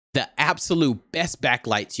absolute best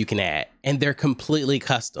backlights you can add, and they're completely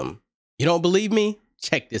custom. You don't believe me?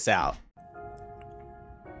 Check this out.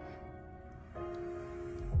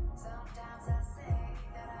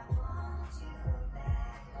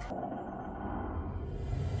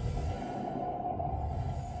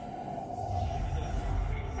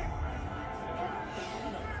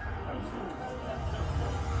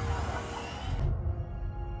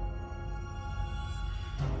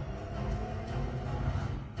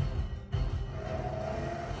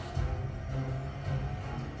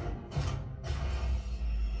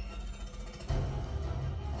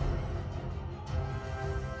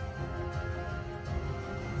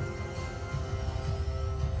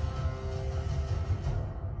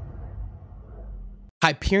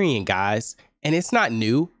 Hyperion, guys, and it's not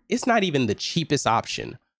new. It's not even the cheapest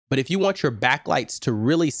option, but if you want your backlights to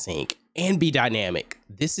really sync and be dynamic,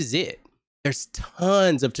 this is it. There's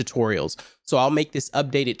tons of tutorials, so I'll make this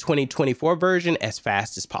updated 2024 version as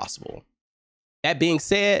fast as possible. That being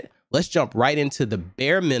said, let's jump right into the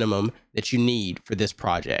bare minimum that you need for this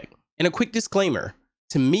project. And a quick disclaimer,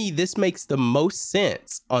 to me, this makes the most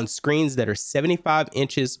sense on screens that are 75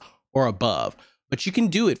 inches or above, but you can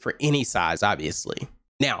do it for any size, obviously.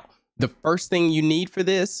 Now, the first thing you need for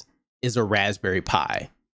this is a Raspberry Pi.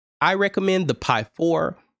 I recommend the Pi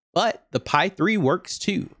 4, but the Pi 3 works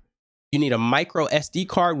too. You need a micro SD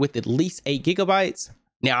card with at least 8 gigabytes.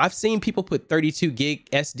 Now, I've seen people put 32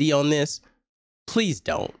 gig SD on this. Please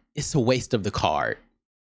don't. It's a waste of the card.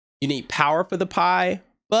 You need power for the Pi,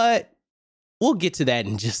 but we'll get to that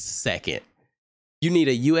in just a second. You need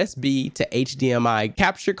a USB to HDMI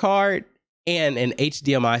capture card and an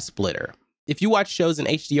HDMI splitter. If you watch shows in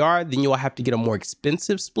HDR, then you'll have to get a more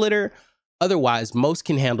expensive splitter. Otherwise, most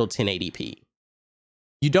can handle 1080p.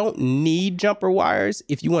 You don't need jumper wires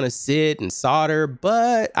if you want to sit and solder,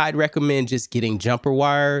 but I'd recommend just getting jumper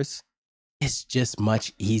wires. It's just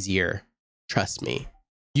much easier, trust me.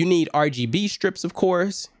 You need RGB strips, of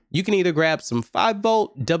course. You can either grab some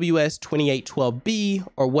 5-volt WS2812B,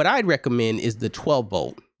 or what I'd recommend is the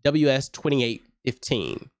 12-volt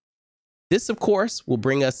WS2815. This, of course, will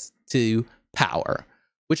bring us to power,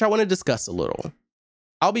 which I want to discuss a little.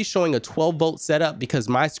 I'll be showing a 12-volt setup because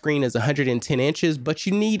my screen is 110 inches, but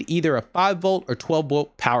you need either a 5-volt or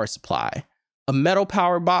 12-volt power supply. A metal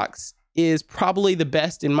power box is probably the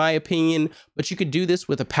best in my opinion, but you could do this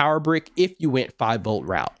with a power brick if you went 5-volt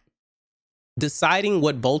route. Deciding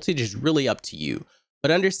what voltage is really up to you,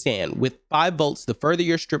 but understand with 5 volts, the further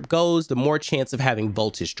your strip goes, the more chance of having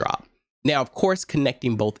voltage drop. Now, of course,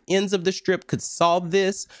 connecting both ends of the strip could solve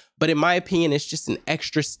this, but in my opinion, it's just an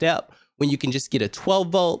extra step when you can just get a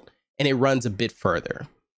 12-volt and it runs a bit further.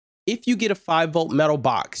 If you get a 5-volt metal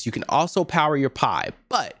box, you can also power your Pi,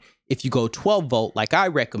 but if you go 12-volt like I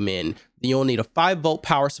recommend, then you'll need a 5-volt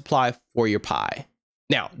power supply for your Pi.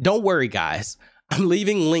 Now, don't worry, guys. I'm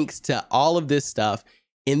leaving links to all of this stuff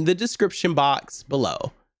in the description box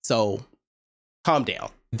below, so calm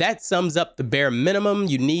down. That sums up the bare minimum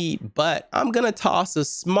you need, but I'm gonna toss a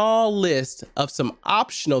small list of some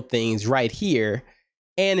optional things right here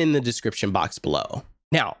and in the description box below.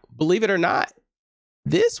 Now, believe it or not,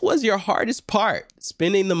 this was your hardest part,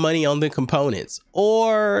 spending the money on the components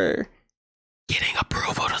or getting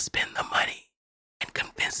approval to spend the money and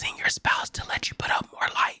convincing your spouse to let you put up more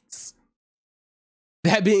lights.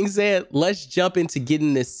 That being said, let's jump into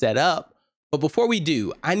getting this set up. But before we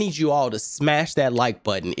do, I need you all to smash that like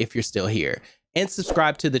button if you're still here and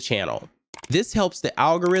subscribe to the channel. This helps the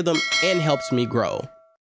algorithm and helps me grow.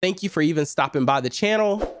 Thank you for even stopping by the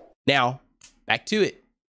channel. Now, back to it.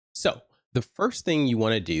 So the first thing you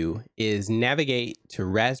want to do is navigate to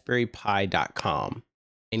raspberrypi.com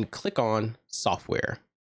and click on software.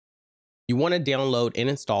 You want to download and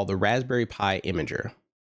install the Raspberry Pi Imager.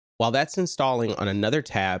 While that's installing on another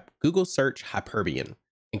tab, Google search Hyperion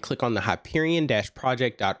and click on the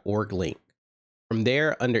hyperion-project.org link. From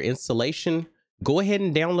there, under installation, go ahead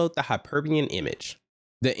and download the Hyperion image.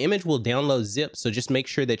 The image will download zip, so just make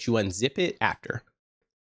sure that you unzip it after.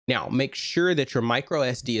 Now, make sure that your micro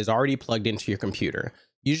SD is already plugged into your computer.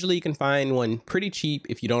 Usually you can find one pretty cheap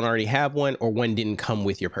if you don't already have one or one didn't come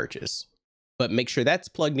with your purchase. But make sure that's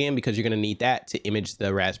plugged in because you're going to need that to image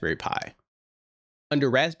the Raspberry Pi. Under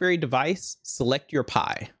Raspberry device, select your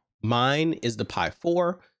Pi. Mine is the Pi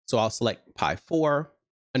 4, so I'll select Pi 4.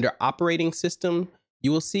 Under operating system,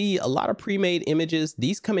 you will see a lot of pre-made images.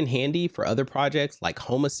 These come in handy for other projects like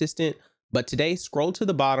Home Assistant, but today scroll to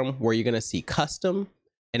the bottom where you're going to see custom,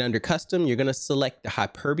 and under custom, you're going to select the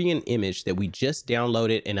Hyperion image that we just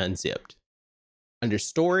downloaded and unzipped. Under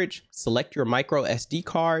storage, select your micro SD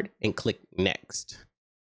card and click next.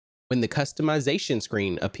 When the customization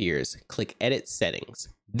screen appears, click Edit Settings.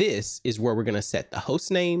 This is where we're going to set the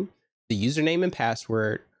host name, the username and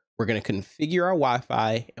password. We're going to configure our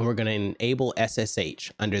Wi-Fi, and we're going to enable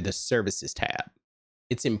SSH under the Services tab.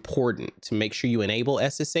 It's important to make sure you enable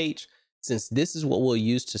SSH, since this is what we'll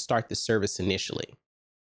use to start the service initially.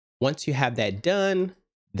 Once you have that done,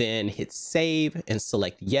 then hit Save and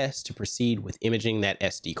select Yes to proceed with imaging that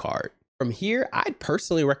SD card. From here, I'd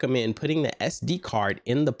personally recommend putting the SD card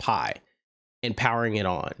in the Pi and powering it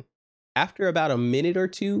on. After about a minute or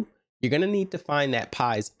two, you're going to need to find that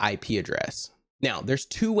Pi's IP address. Now, there's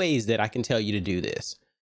two ways that I can tell you to do this.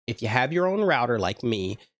 If you have your own router like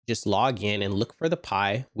me, just log in and look for the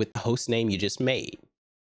Pi with the host name you just made.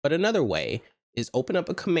 But another way is open up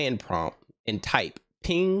a command prompt and type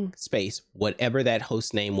ping space whatever that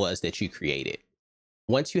host name was that you created.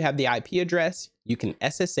 Once you have the IP address, you can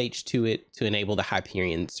SSH to it to enable the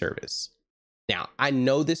Hyperion service. Now, I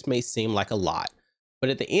know this may seem like a lot, but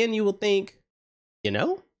at the end you will think, you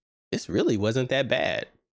know, this really wasn't that bad.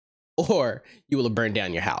 Or you will have burned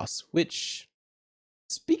down your house, which,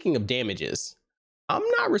 speaking of damages, I'm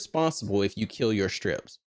not responsible if you kill your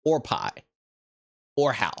strips or Pi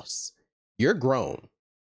or house. You're grown.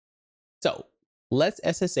 So let's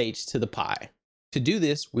SSH to the Pi. To do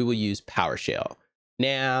this, we will use PowerShell.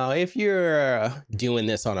 Now, if you're doing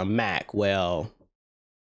this on a Mac, well,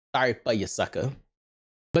 sorry for you, sucker.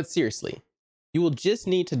 But seriously, you will just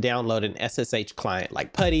need to download an SSH client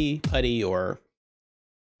like Putty, or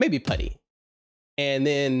maybe Putty. And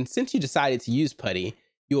then since you decided to use Putty,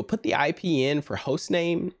 you will put the IP in for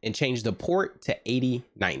hostname and change the port to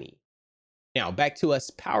 8090. Now back to us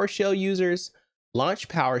PowerShell users, launch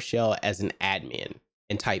PowerShell as an admin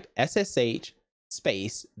and type SSH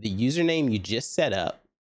space the username you just set up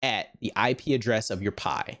at the IP address of your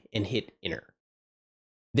Pi and hit enter.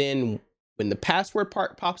 Then when the password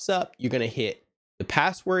part pops up, you're going to hit the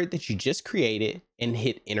password that you just created and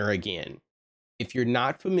hit enter again. If you're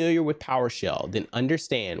not familiar with PowerShell, then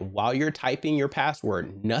understand while you're typing your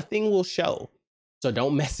password, nothing will show. So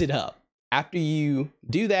don't mess it up. After you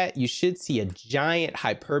do that, you should see a giant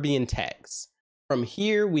Hyperion text. From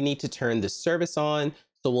here, we need to turn the service on.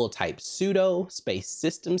 So we'll type sudo space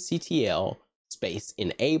systemctl space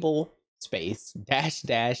enable space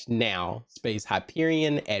 -- now space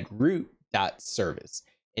Hyperion at root.service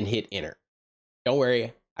and hit enter. Don't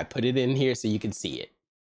worry, I put it in here so you can see it.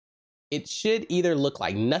 It should either look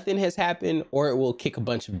like nothing has happened or it will kick a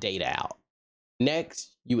bunch of data out.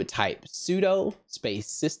 Next, you would type sudo space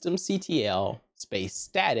systemctl space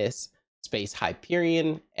status space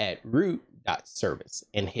Hyperion at root.service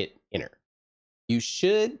and hit enter. You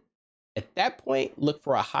should, at that point, look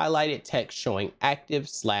for a highlighted text showing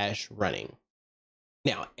active/running.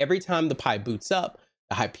 Now, every time the Pi boots up,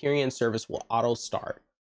 the Hyperion service will auto start.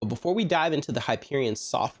 But before we dive into the Hyperion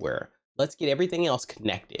software, let's get everything else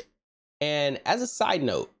connected. And as a side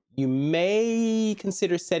note, you may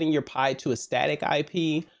consider setting your Pi to a static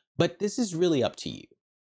IP, but this is really up to you.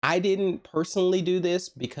 I didn't personally do this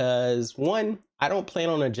because 1, I don't plan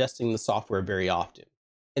on adjusting the software very often.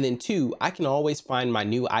 And then 2, I can always find my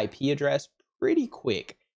new IP address pretty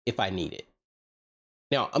quick if I need it.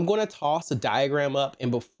 Now, I'm going to toss a diagram up,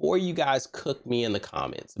 and before you guys cook me in the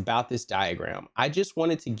comments about this diagram, I just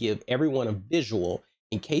wanted to give everyone a visual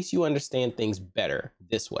in case you understand things better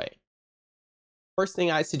this way. First thing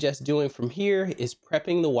I suggest doing from here is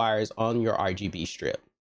prepping the wires on your RGB strip,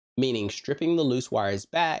 meaning stripping the loose wires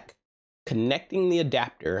back, connecting the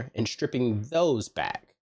adapter, and stripping those back.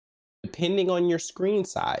 Depending on your screen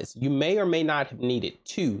size, you may or may not have needed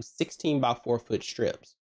 2 16x4 foot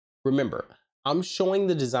strips. Remember, I'm showing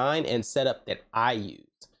the design and setup that I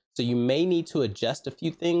use, so you may need to adjust a few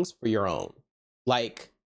things for your own.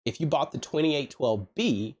 Like if you bought the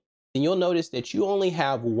 2812B, then you'll notice that you only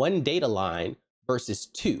have 1 data line versus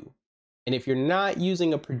 2. And if you're not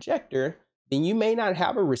using a projector, then you may not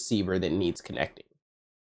have a receiver that needs connecting.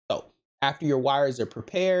 So after your wires are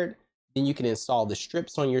prepared, then you can install the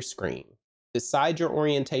strips on your screen. Decide your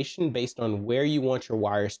orientation based on where you want your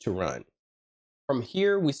wires to run. From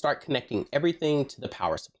here, we start connecting everything to the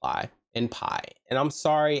power supply and Pi. And I'm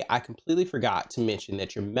sorry, I completely forgot to mention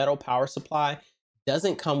that your metal power supply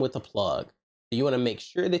doesn't come with a plug. So you want to make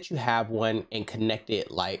sure that you have one and connect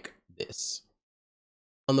it like this.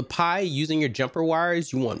 On the Pi, using your jumper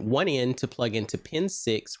wires, you want one end to plug into pin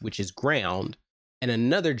 6, which is ground, and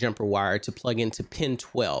another jumper wire to plug into pin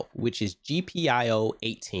 12, which is GPIO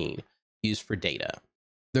 18, used for data.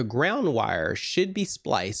 The ground wire should be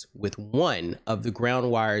spliced with one of the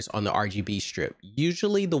ground wires on the RGB strip,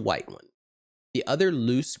 usually the white one. The other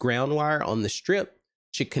loose ground wire on the strip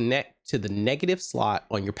should connect to the negative slot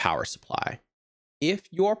on your power supply.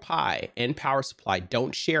 If your Pi and power supply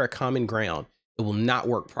don't share a common ground, it will not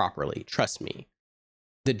work properly, trust me.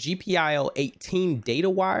 The GPIO 18 data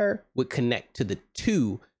wire would connect to the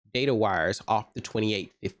 2 data wires off the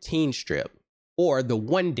 2815 strip, or the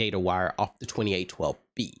 1 data wire off the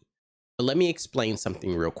 2812B. But let me explain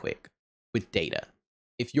something real quick with data.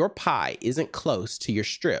 If your Pi isn't close to your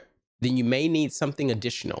strip, then you may need something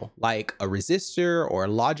additional, like a resistor or a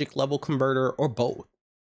logic level converter, or both.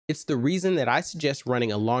 It's the reason that I suggest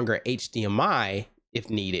running a longer HDMI if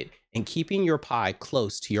needed and keeping your Pi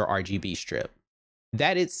close to your RGB strip.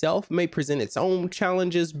 That itself may present its own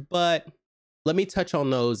challenges, but let me touch on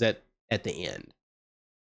those at the end.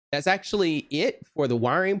 That's actually it for the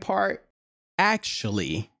wiring part.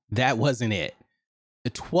 Actually, that wasn't it. The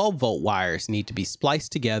 12-volt wires need to be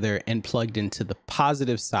spliced together and plugged into the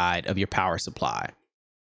positive side of your power supply.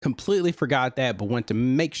 Completely forgot that, but want to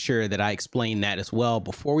make sure that I explained that as well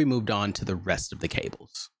before we moved on to the rest of the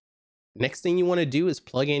cables. Next thing you want to do is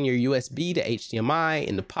plug in your USB to HDMI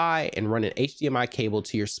in the Pi and run an HDMI cable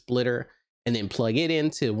to your splitter, and then plug it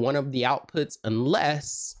into one of the outputs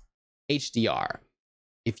unless HDR.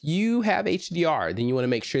 If you have HDR, then you want to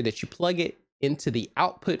make sure that you plug it into the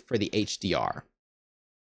output for the HDR.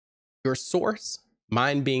 Your source,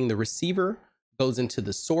 mine being the receiver, goes into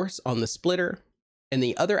the source on the splitter, and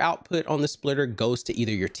the other output on the splitter goes to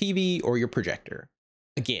either your TV or your projector.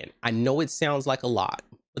 Again, I know it sounds like a lot,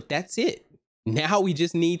 but that's it. Now we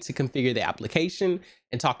just need to configure the application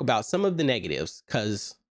and talk about some of the negatives,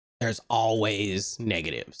 because there's always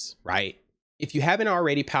negatives, right? If you haven't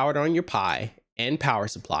already powered on your Pi and power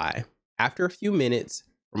supply, after a few minutes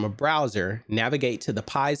from a browser, navigate to the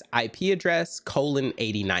Pi's IP address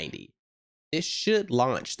 :8090. This should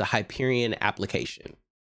launch the Hyperion application.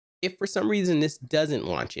 If for some reason this doesn't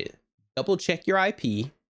launch it, double check your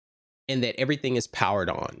IP and that everything is powered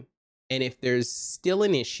on. And if there's still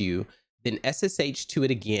an issue, then SSH to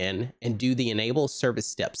it again and do the enable service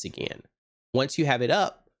steps again. Once you have it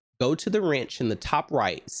up, go to the wrench in the top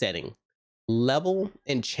right setting, level,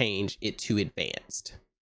 and change it to advanced.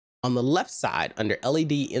 On the left side under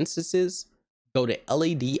LED instances, go to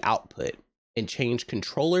LED output and change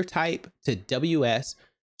controller type to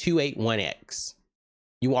WS281X.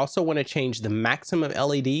 You also want to change the maximum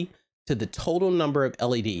LED to the total number of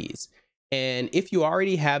LEDs. And if you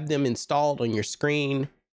already have them installed on your screen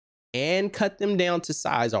and cut them down to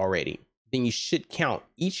size already, then you should count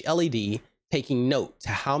each LED, taking note to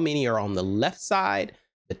how many are on the left side,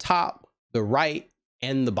 the top, the right,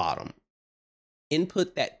 and the bottom.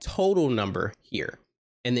 Input that total number here,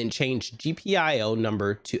 and then change GPIO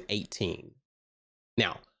number to 18.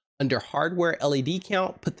 Now, under hardware LED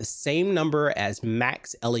count, put the same number as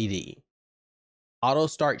max LED. Auto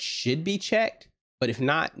start should be checked, but if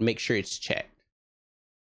not, make sure it's checked.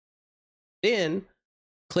 Then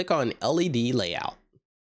click on LED layout.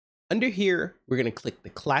 Under here, we're going to click the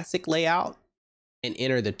classic layout and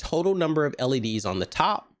enter the total number of LEDs on the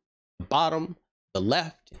top, the bottom, the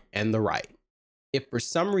left, and the right. If for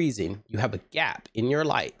some reason you have a gap in your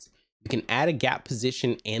lights, you can add a gap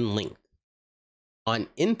position and length. On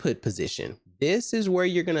input position, this is where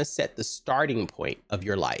you're going to set the starting point of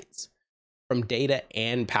your lights from data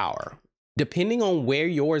and power. Depending on where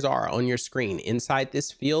yours are on your screen inside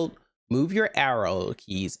this field, move your arrow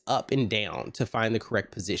keys up and down to find the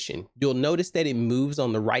correct position. You'll notice that it moves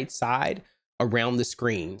on the right side around the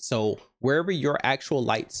screen. So wherever your actual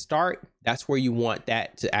lights start, that's where you want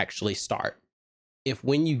that to actually start. If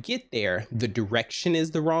when you get there, the direction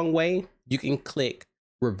is the wrong way, you can click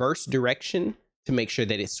reverse direction to make sure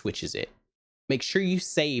that it switches it. Make sure you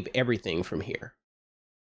save everything from here.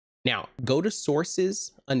 Now go to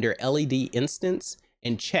sources under LED instance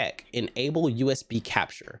and check enable USB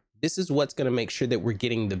capture. This is what's going to make sure that we're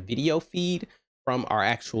getting the video feed from our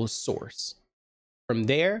actual source. From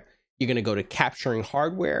there, you're going to go to capturing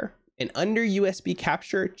hardware, and under USB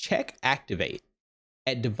capture, check activate.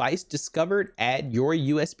 At device discovered, add your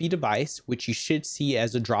USB device, which you should see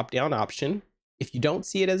as a drop-down option. If you don't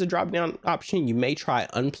see it as a drop-down option, you may try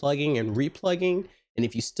unplugging and replugging. And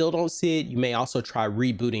if you still don't see it, you may also try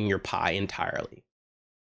rebooting your Pi entirely.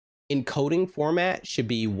 Encoding format should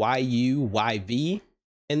be YUYV,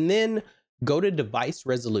 and then go to device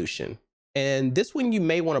resolution. And this one you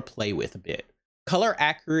may want to play with a bit. Color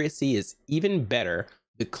accuracy is even better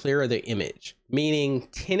the clearer the image, meaning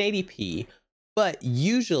 1080p, but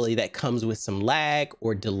usually that comes with some lag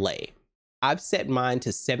or delay. I've set mine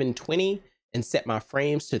to 720 and set my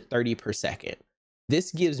frames to 30 per second.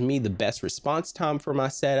 This gives me the best response time for my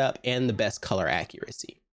setup and the best color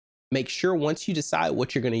accuracy. Make sure once you decide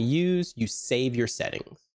what you're going to use, you save your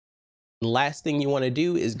settings. The last thing you want to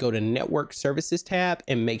do is go to Network Services tab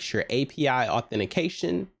and make sure API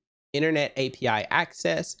authentication, Internet API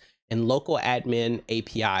access, and local admin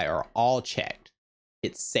API are all checked.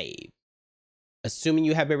 Hit save. Assuming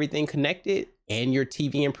you have everything connected and your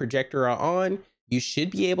TV and projector are on, you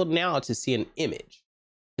should be able now to see an image.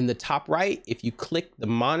 In the top right, if you click the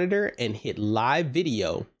monitor and hit live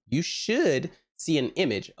video, you should see an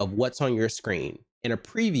image of what's on your screen and a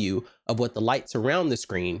preview of what the lights around the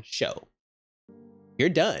screen show. You're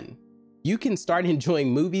done. You can start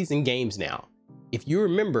enjoying movies and games now. If you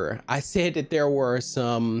remember, I said that there were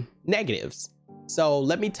some negatives. So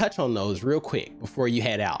let me touch on those real quick before you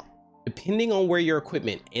head out. Depending on where your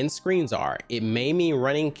equipment and screens are, it may mean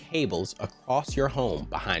running cables across your home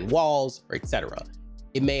behind walls or etc.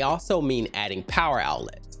 It may also mean adding power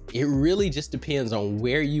outlets. It really just depends on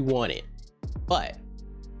where you want it. But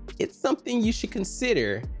it's something you should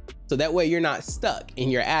consider so that way you're not stuck in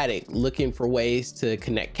your attic looking for ways to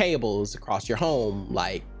connect cables across your home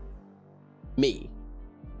like me.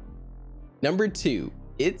 Number 2,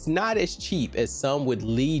 it's not as cheap as some would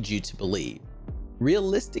lead you to believe.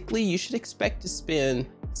 Realistically, you should expect to spend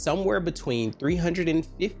somewhere between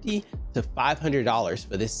 $350 to $500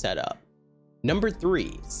 for this setup. Number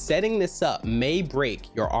 3, setting this up may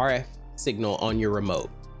break your RF signal on your remote.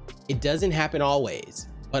 It doesn't happen always,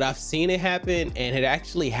 but I've seen it happen and it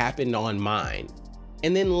actually happened on mine.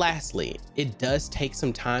 And then lastly, it does take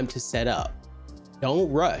some time to set up. Don't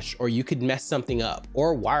rush or you could mess something up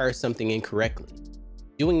or wire something incorrectly.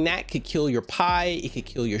 Doing that could kill your Pi, it could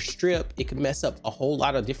kill your strip, it could mess up a whole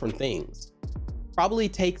lot of different things. Probably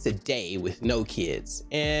takes a day with no kids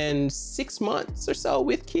and 6 months or so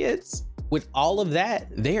with kids. With all of that,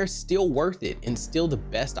 they are still worth it and still the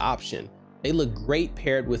best option. They look great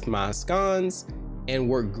paired with my scones and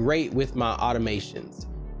work great with my automations.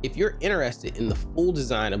 If you're interested in the full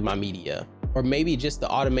design of my media, or maybe just the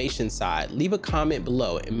automation side, leave a comment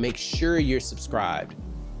below and make sure you're subscribed.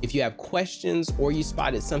 If you have questions or you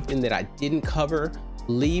spotted something that I didn't cover,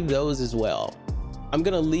 leave those as well. I'm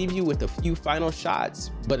gonna leave you with a few final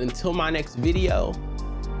shots, but until my next video,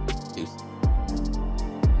 deuces.